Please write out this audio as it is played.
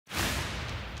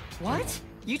What?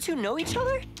 You two know each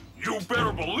other? You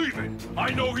better believe it.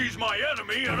 I know he's my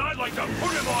enemy, and I'd like to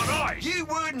put him on ice. You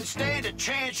wouldn't stand a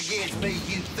chance against me,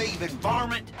 you thieving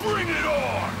varmint. Bring it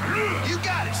on! You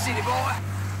got it, city boy.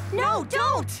 No,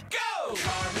 don't! Go!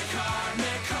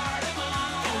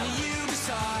 Mecardimals. Only you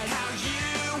decide how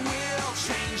you will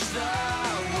change the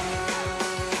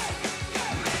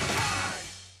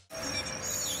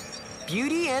world.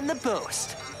 Beauty and the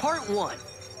Boast, Part 1.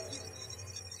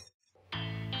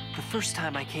 The first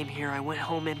time I came here, I went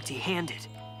home empty-handed.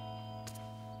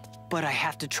 But I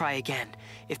have to try again.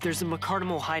 If there's a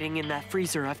Mecardimal hiding in that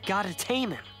freezer, I've got to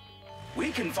tame him.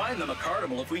 We can find the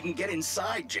Mecardimal if we can get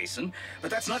inside, Jason.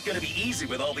 But that's not going to be easy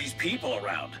with all these people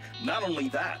around. Not only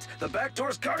that, the back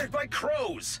door's guarded by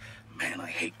crows. Man, I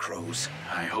hate crows.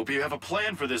 I hope you have a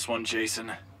plan for this one,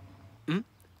 Jason.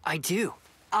 I do.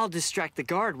 I'll distract the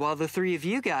guard while the three of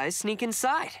you guys sneak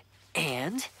inside.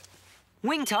 And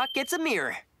Wing Talk gets a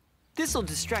mirror. This'll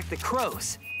distract the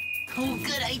crows. Oh,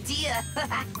 good idea.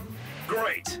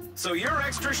 Great. So you're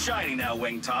extra shiny now,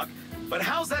 Wing Talk. But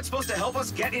how's that supposed to help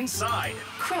us get inside?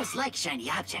 Crows like shiny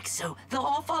objects, so they'll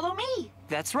all follow me.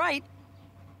 That's right.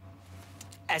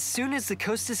 As soon as the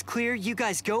coast is clear, you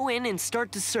guys go in and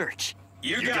start to search.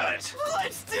 You got it.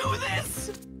 Let's do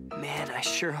this! Man, I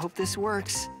sure hope this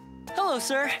works. Hello,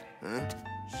 sir. Huh?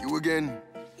 You again?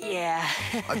 Yeah.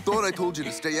 I thought I told you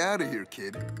to stay out of here,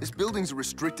 kid. This building's a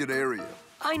restricted area.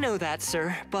 I know that,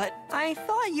 sir, but I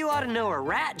thought you ought to know a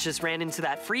rat just ran into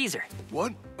that freezer.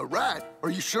 What? A rat?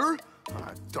 Are you sure?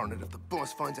 Ah, darn it, if the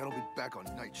boss finds out, I'll be back on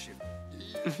night shift.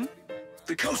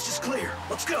 The coast is clear.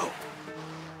 Let's go.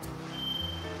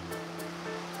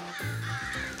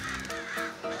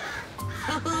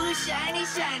 Ooh, shiny,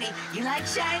 shiny. You like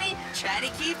shiny? Try to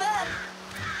keep up.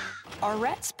 Are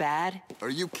rats bad? Are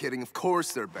you kidding? Of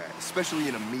course they're bad, especially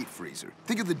in a meat freezer.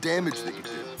 Think of the damage that you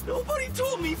did. Nobody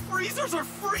told me freezers are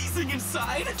freezing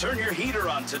inside. Turn your heater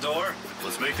on, Tador.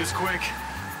 Let's make this quick.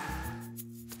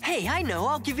 Hey, I know.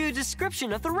 I'll give you a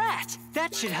description of the rat.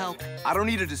 That should help. I don't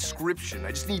need a description. I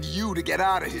just need you to get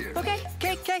out of here. Okay.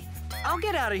 I'll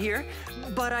get out of here,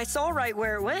 but I saw right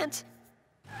where it went.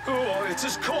 Oh, it's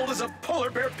as cold as a polar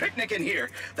bear picnic in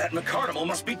here. That Mecardimal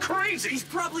must be crazy. He's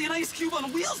probably an ice cube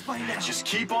on wheels by now. Just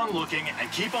keep on looking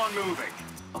and keep on moving.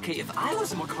 Okay, if I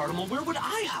was a Mecardimal, where would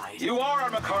I hide? You are a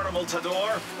Mecardimal,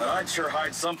 Tador, but I'd sure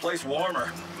hide someplace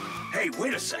warmer. Hey,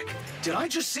 wait a sec. Did I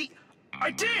just see... I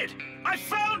did! I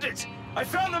found it! I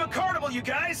found the Mecardimal, you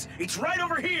guys! It's right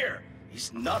over here!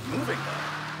 He's not moving,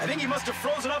 though. I think he must have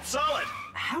frozen up solid.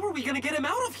 How are we gonna get him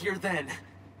out of here, then?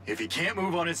 If he can't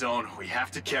move on his own, we have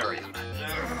to carry him.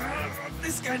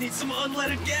 This guy needs some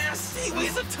unleaded gas. He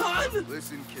weighs a ton.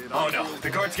 Listen, kid. Oh no, the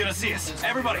guard's gonna see us.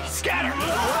 Everybody, scatter!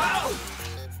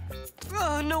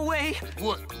 Oh, no way.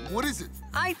 What? What is it?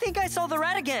 I think I saw the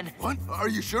rat again. What? Are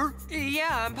you sure?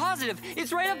 Yeah, I'm positive.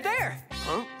 It's right up there.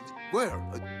 Huh? Where?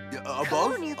 Above?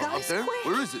 Come on, you Up guys, there? quick.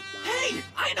 Where is it? Hey,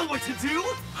 I know what to do.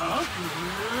 Huh?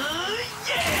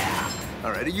 Yeah!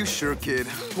 All right, are you sure, kid?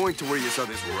 Point to where you saw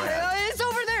this rat. It's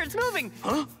over there. It's moving.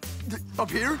 Huh?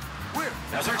 Up here? Where?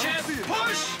 Now's our chance.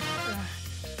 Push!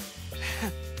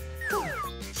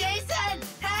 Jason,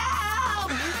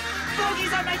 help!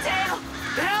 Boogie's on my tail!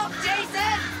 Help,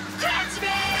 Jason! Catch me!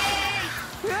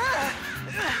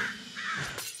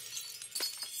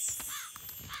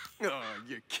 Oh,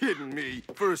 you're kidding me.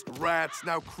 First rats,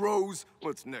 now crows.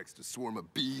 What's next, a swarm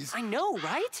of bees? I know,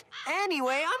 right?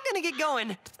 Anyway, I'm gonna get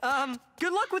going.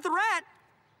 Good luck with the rat.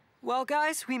 Well,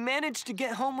 guys, we managed to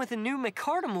get home with a new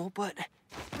Mecardimal, but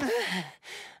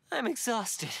I'm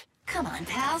exhausted. Come on,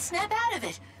 pal, snap out of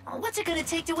it. What's it gonna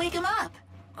take to wake him up?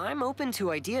 I'm open to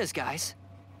ideas, guys.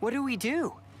 What do we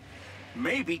do?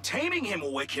 Maybe taming him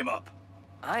will wake him up.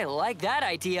 I like that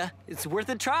idea. It's worth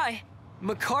a try.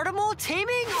 Mecardimal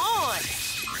taming on!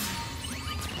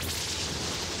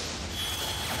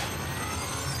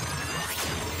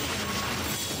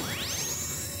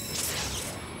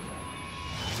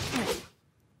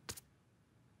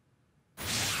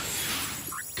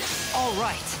 All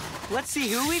right, let's see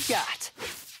who we've got.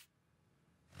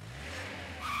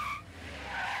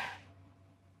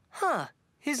 Huh,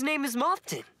 his name is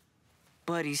Mothton,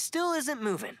 but he still isn't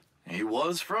moving. He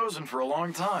was frozen for a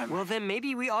long time. Well, then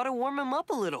maybe we ought to warm him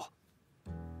up a little.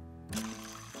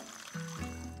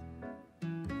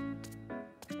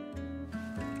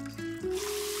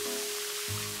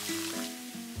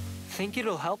 Think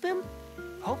it'll help him?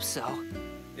 Hope so.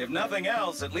 If nothing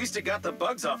else, at least it got the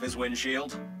bugs off his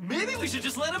windshield. Maybe we should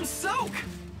just let him soak.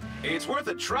 It's worth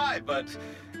a try, but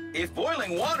if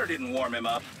boiling water didn't warm him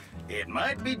up, it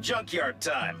might be junkyard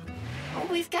time.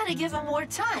 We've got to give him more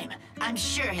time. I'm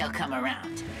sure he'll come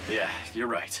around. Yeah, you're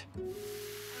right.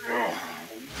 Oh,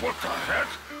 what the heck?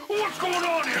 What's going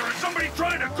on here? Is somebody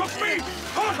trying to cook me?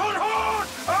 Hot, hot, hot!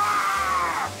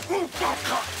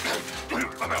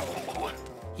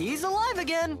 He's alive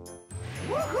again.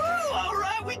 Woohoo! All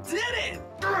right, we did it!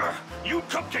 You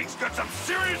cupcakes got some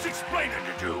serious explaining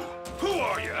to do. Who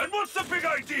are you, and what's the big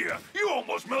idea? You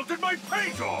almost melted my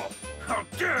paint off. How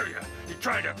dare you? You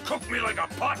trying to cook me like a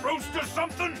pot roast or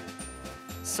something?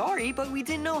 Sorry, but we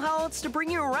didn't know how else to bring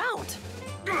you around.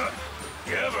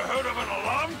 You ever heard of an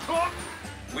alarm clock?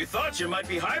 We thought you might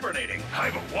be hibernating.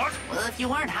 What? Well, if you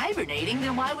weren't hibernating,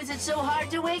 then why was it so hard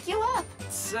to wake you up?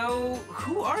 So,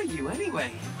 who are you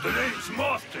anyway? The name's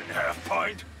Mothton,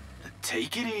 half-pint.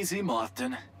 Take it easy,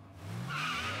 Mothton.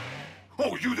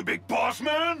 Oh, you the big boss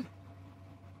man?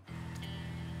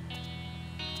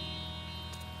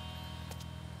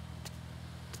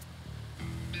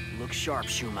 Look sharp,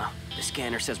 Shuma. The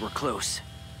scanner says we're close.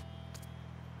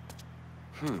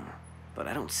 But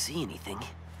I don't see anything.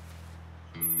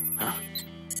 Huh?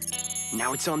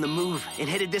 Now it's on the move and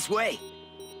headed this way.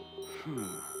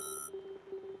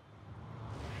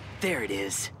 There it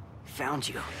is. Found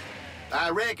you. I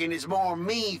reckon it's more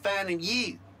me finding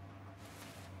you.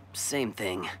 Same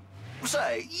thing.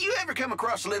 Say, you ever come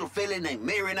across a little filly named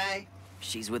Mirinae?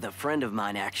 She's with a friend of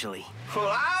mine, actually.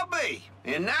 Well, I'll be.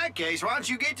 In that case, why don't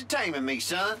you get to taming me,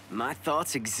 son? My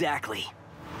thoughts exactly.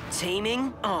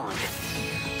 Taming on.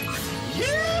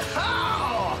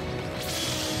 Yeehaw!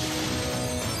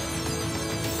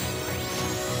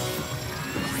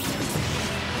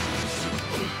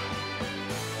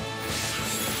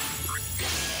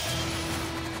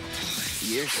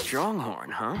 You're Stronghorn,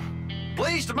 huh?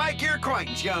 Pleased to make your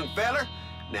acquaintance, young feller.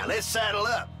 Now let's saddle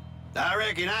up. I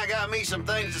reckon I got me some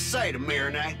things to say to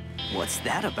Mirinae. What's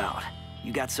that about?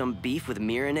 You got some beef with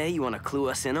Mirinae you want to clue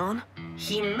us in on?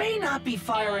 He may not be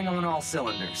firing on all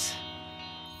cylinders.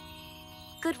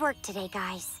 Good work today,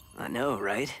 guys. I know,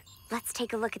 right? Let's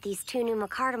take a look at these 2 new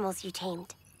Mecardimals you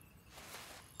tamed.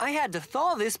 I had to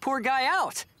thaw this poor guy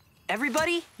out.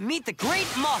 Everybody, meet the great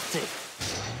Mothton.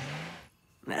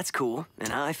 That's cool,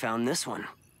 and I found this one.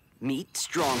 Meet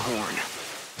Stronghorn.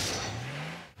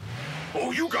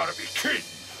 Oh, you gotta be kidding.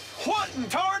 What in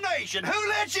tarnation? Who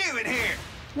let you in here?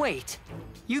 Wait,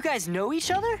 you guys know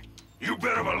each other? You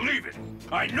better believe it.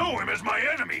 I know him as my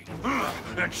enemy.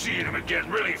 And seeing him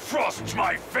again really frosts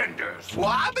my fenders. Well,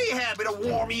 I'll be happy to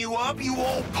warm you up, you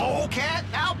old polecat.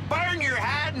 I'll burn your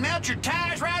hide and melt your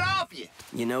ties right off you.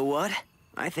 You know what?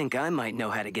 I think I might know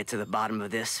how to get to the bottom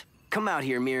of this. Come out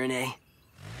here, Mirinae.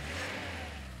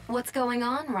 What's going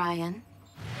on, Ryan?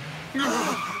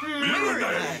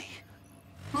 Mirinae!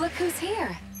 Look who's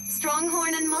here.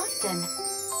 Stronghorn and Mothton.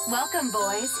 Welcome,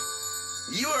 boys.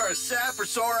 You are a sight for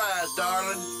sore eyes,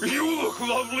 darling. You look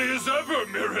lovely as ever,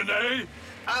 Mirinae.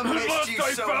 I missed you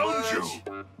I so found much. you.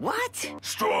 What?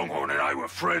 Stronghorn and I were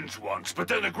friends once, but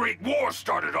then the Great War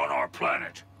started on our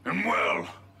planet. And well...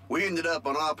 We ended up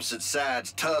on opposite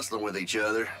sides tussling with each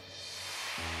other.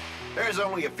 There's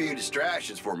only a few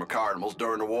distractions for Mecardimals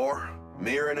during the war.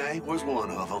 Mirinae was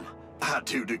one of them. I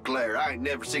do declare, I ain't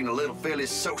never seen a little filly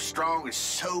so strong and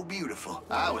so beautiful.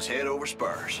 I was head over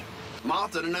spurs.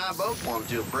 Mothton and I both wanted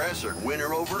to impress her and win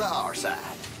her over to our side.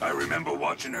 I remember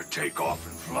watching her take off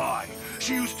and fly.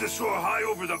 She used to soar high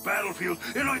over the battlefield,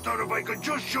 and I thought if I could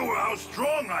just show her how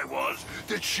strong I was,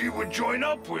 that she would join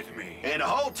up with me. And the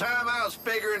whole time I was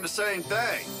figuring the same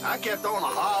thing. I kept on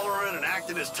hollering and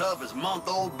acting as tough as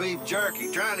month-old beef jerky,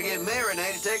 trying to get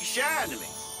Mirinae to take a shine to me.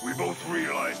 We both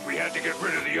realized we had to get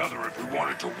rid of the other if we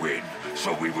wanted to win.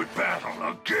 So we would battle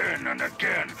again and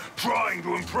again, trying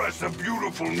to impress the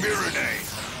beautiful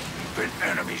Mirinae. Been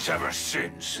enemies ever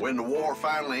since. When the war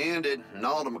finally ended and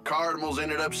all the Mecardimals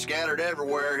ended up scattered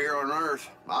everywhere here on Earth,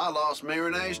 I lost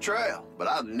Mirinae's trail, but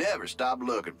I've never stopped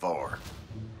looking for her.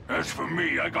 As for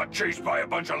me, I got chased by a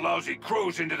bunch of lousy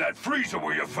crows into that freezer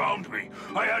where you found me.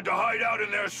 I had to hide out in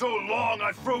there so long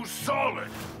I froze solid.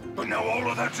 But now all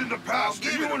of that's in the past,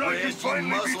 and you and I can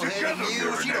finally be together,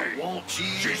 Mirinae.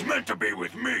 She's meant to be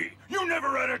with me. You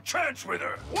never had a chance with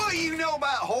her. What do you know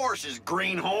about horses,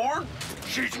 Greenhorn?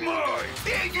 She's mine.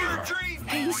 In your dream.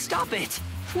 Hey, stop it!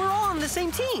 We're all on the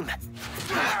same team.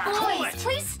 Boys,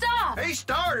 please stop! He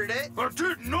started it. I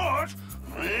did not.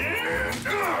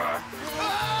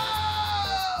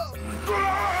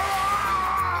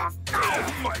 Oh,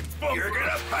 my bumper. You're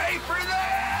gonna pay for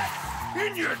that!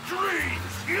 In your dreams,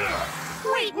 yeah.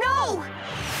 Wait, no!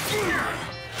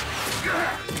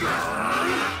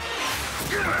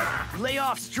 Lay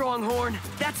off, Stronghorn.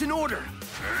 That's an order.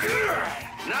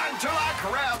 Not until I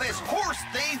corral this horse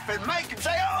thief and make him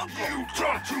say, "Oh!" You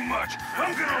talk too much.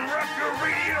 I'm gonna wrap your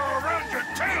radiator around your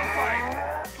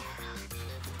tailpipe.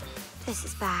 This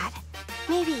is bad.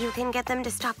 Maybe you can get them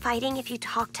to stop fighting if you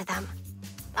talk to them.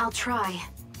 I'll try.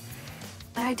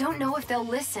 But I don't know if they'll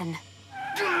listen.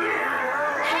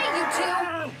 Hey, you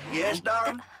two! Yes,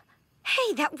 darling?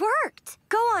 Hey, that worked!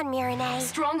 Go on, Mirinae.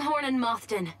 Stronghorn and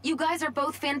Mothton, you guys are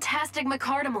both fantastic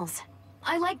Mecardimals.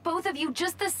 I like both of you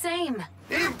just the same.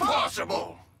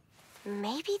 Impossible!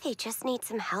 Maybe they just need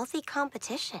some healthy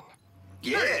competition.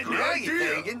 Yeah, now you're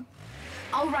thinking.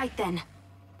 All right, then.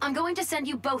 I'm going to send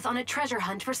you both on a treasure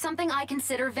hunt for something I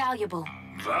consider valuable.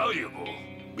 Valuable?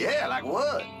 Yeah, like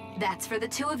what? That's for the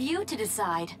two of you to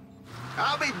decide.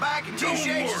 I'll be back in 2 Don't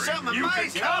shades of worry, something you can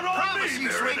amazing. count I on promise me,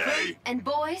 you, sweet Mirinae. pea. And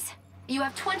boys, you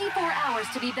have 24 hours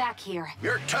to be back here.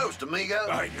 You're toast, amigo.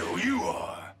 I know you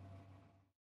are.